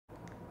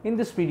In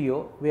this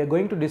video, we are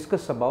going to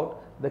discuss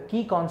about the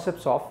key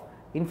concepts of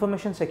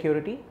information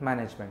security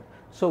management.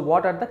 So,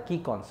 what are the key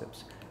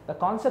concepts? The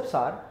concepts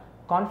are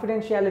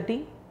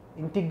confidentiality,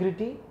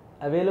 integrity,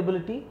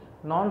 availability,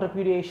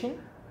 non-repudiation,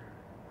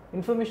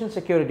 information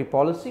security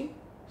policy,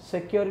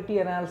 security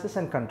analysis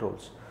and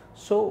controls.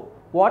 So,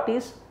 what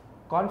is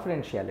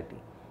confidentiality?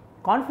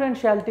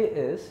 Confidentiality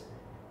is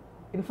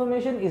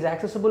information is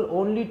accessible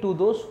only to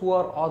those who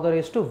are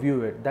authorized to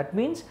view it. That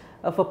means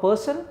if a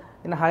person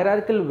in a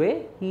hierarchical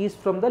way, he is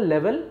from the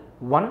level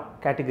 1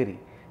 category.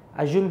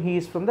 Assume he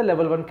is from the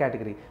level 1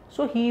 category.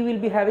 So, he will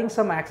be having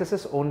some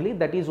accesses only,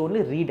 that is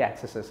only read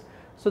accesses.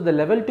 So, the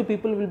level 2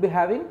 people will be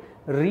having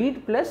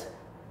read plus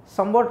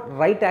somewhat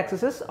write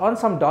accesses on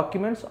some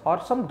documents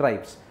or some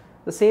drives.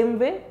 The same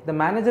way the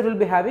manager will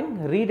be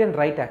having read and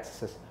write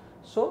accesses.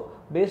 So,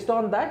 based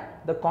on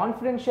that, the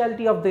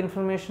confidentiality of the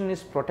information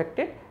is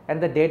protected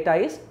and the data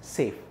is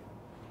safe.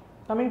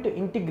 Coming to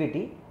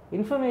integrity,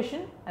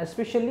 information,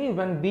 especially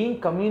when being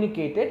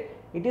communicated,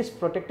 it is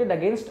protected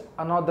against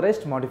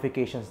unauthorized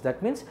modifications.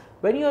 That means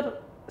when you are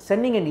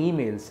sending an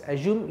emails,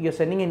 assume you are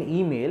sending an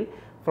email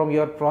from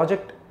your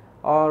project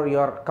or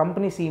your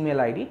company's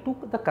email ID to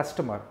the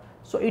customer.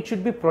 So, it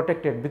should be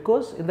protected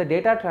because in the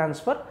data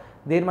transfer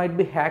there might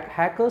be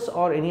hackers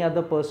or any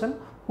other person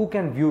who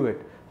can view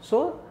it.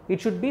 So, it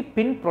should be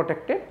PIN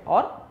protected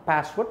or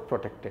password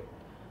protected.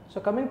 So,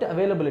 coming to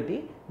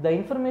availability, the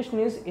information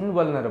is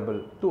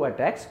invulnerable to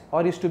attacks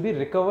or is to be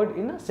recovered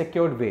in a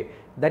secured way.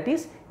 That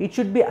is, it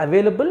should be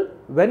available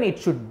when it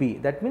should be.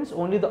 That means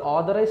only the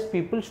authorized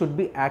people should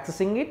be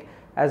accessing it,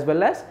 as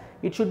well as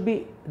it should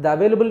be the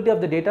availability of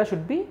the data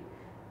should be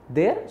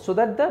there so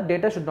that the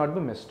data should not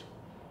be missed.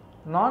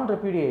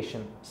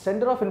 Non-repudiation,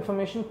 sender of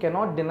information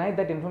cannot deny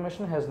that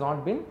information has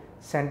not been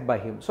sent by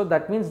him. So,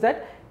 that means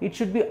that it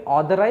should be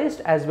authorized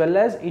as well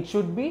as it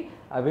should be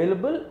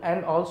available,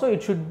 and also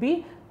it should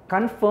be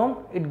confirmed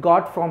it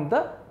got from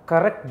the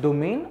correct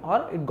domain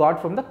or it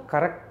got from the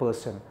correct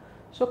person.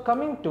 So,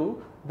 coming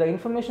to the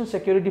information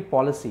security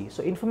policy.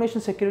 So,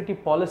 information security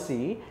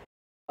policy,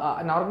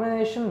 an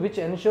organization which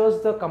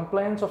ensures the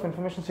compliance of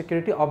information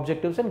security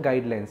objectives and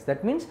guidelines.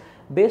 That means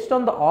based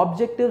on the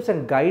objectives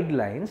and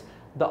guidelines,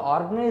 the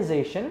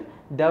organization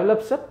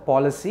develops a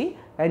policy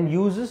and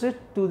uses it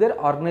to their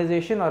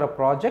organization or a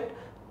project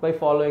by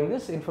following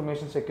this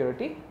information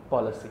security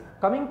policy.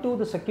 Coming to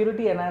the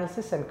security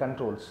analysis and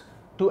controls,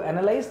 to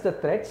analyze the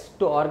threats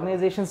to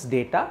organization's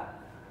data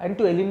and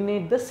to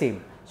eliminate the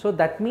same. So,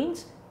 that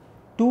means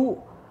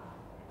to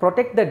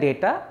protect the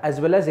data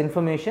as well as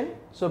information.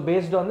 So,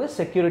 based on the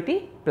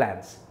security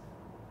plans,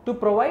 to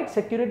provide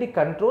security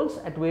controls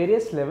at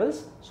various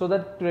levels so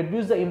that to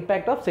reduce the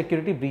impact of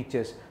security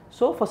breaches.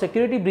 So, for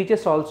security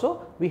breaches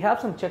also we have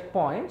some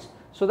checkpoints,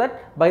 so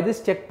that by these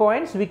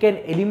checkpoints we can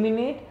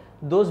eliminate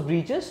those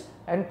breaches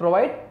and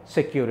provide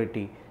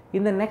security.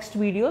 In the next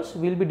videos,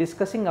 we will be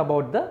discussing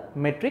about the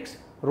metrics,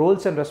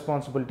 roles and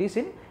responsibilities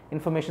in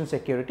information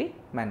security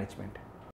management.